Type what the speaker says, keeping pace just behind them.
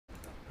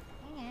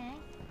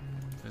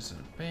Visit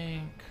a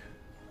bank.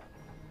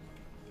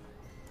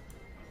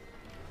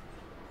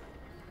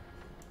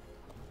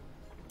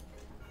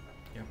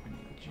 Yep, we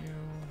need you.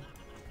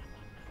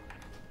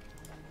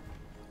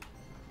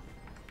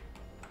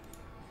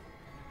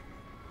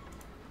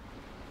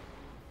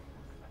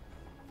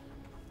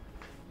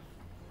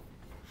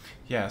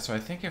 Yeah, so I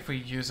think if we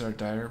use our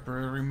Dire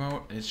Brew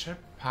remote, it should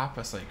pop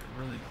us like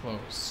really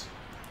close.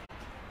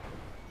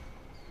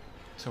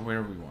 So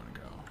where do we want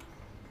to go?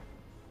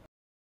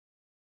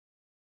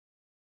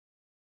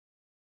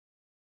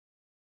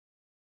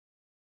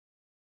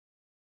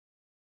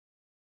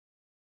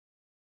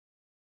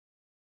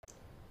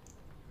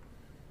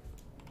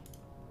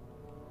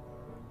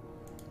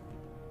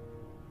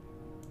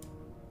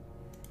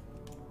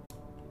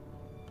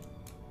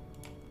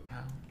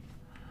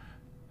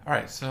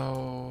 Alright,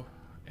 so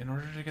in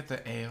order to get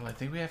the ale, I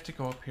think we have to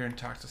go up here and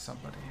talk to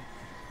somebody.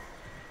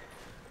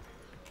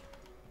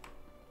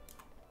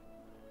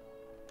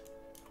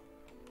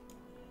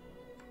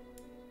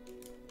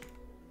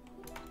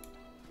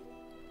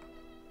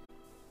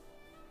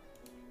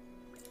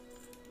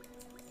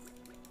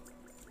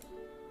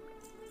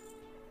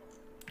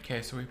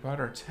 Okay, so we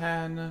bought our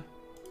 10.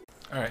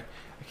 Alright,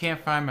 I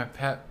can't find my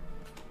pet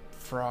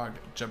frog,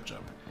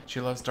 Jub. She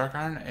loves dark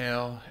iron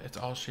ale. It's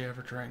all she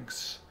ever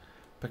drinks,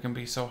 but can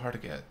be so hard to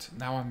get.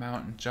 Now I'm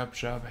out and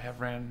Jub have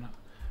ran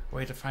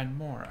away to find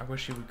more. I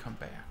wish he would come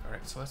back.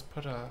 Alright, so let's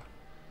put a...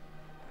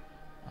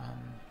 I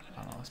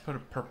don't know, let's put a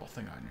purple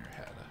thing on your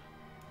head.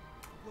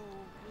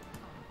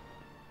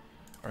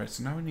 Alright,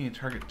 so now we need to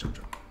target Jub.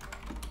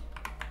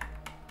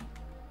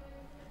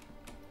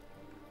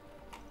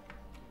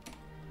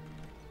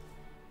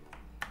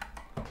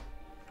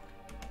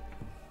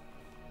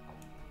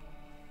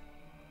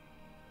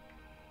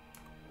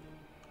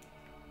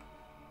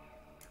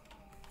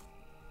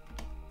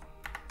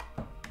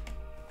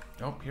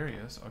 Oh, here he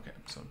is. Okay,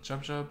 so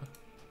Jub.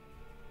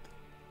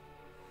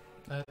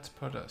 Let's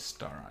put a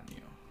star on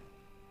you.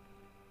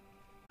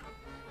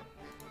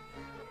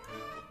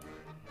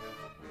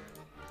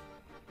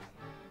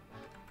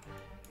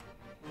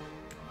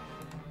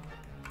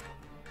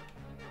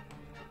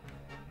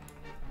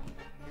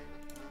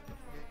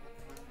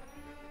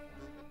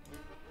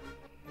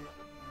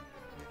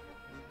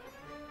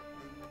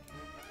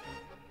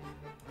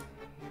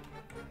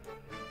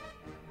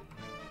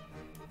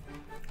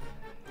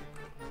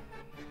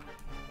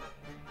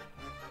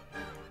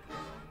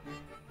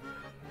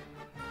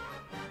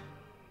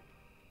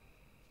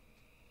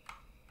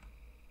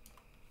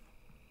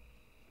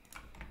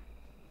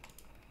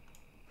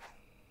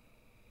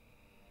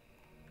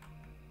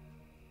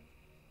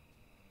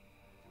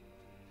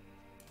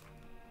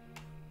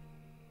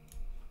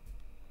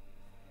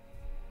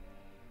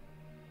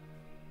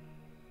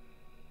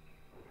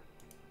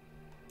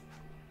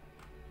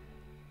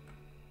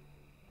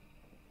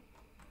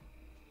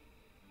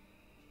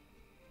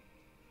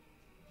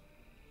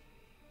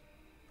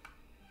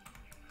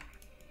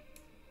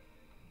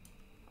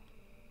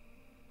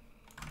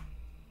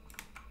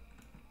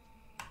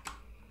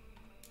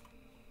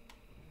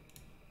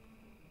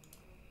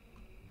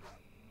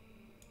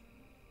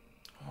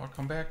 Oh,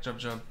 come back,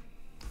 Jub.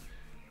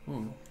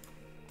 Ooh.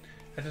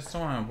 I just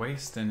don't want to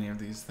waste any of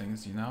these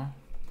things, you know?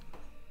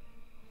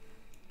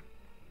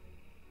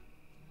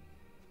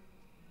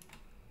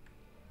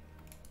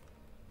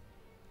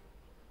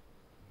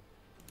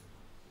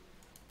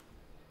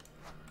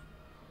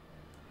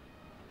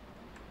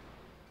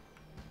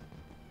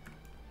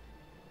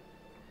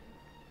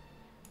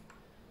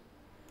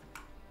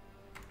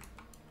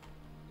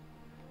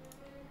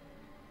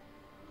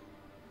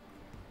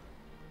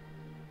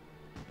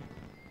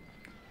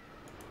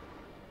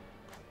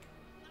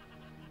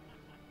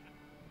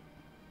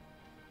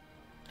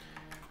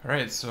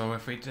 Alright, so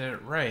if we did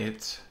it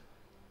right,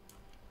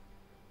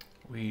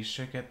 we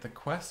should get the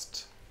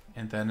quest,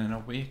 and then in a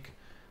week,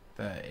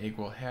 the egg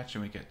will hatch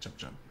and we get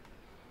Jub.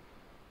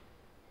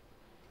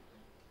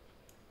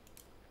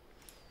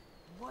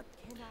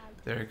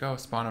 There you go,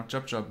 spawn of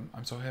Jub.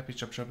 I'm so happy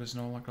Jub is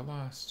no longer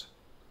lost.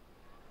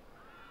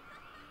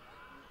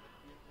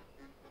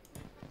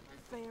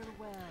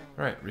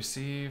 Alright,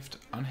 received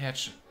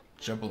unhatched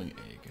Jubling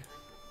egg.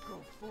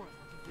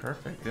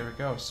 Perfect, there we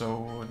go.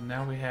 So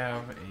now we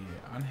have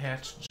a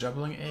unhatched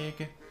Jubling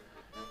egg,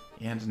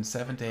 and in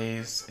 7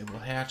 days it will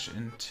hatch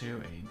into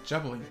a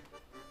Jubling.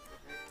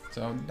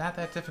 So not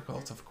that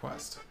difficult of a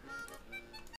quest.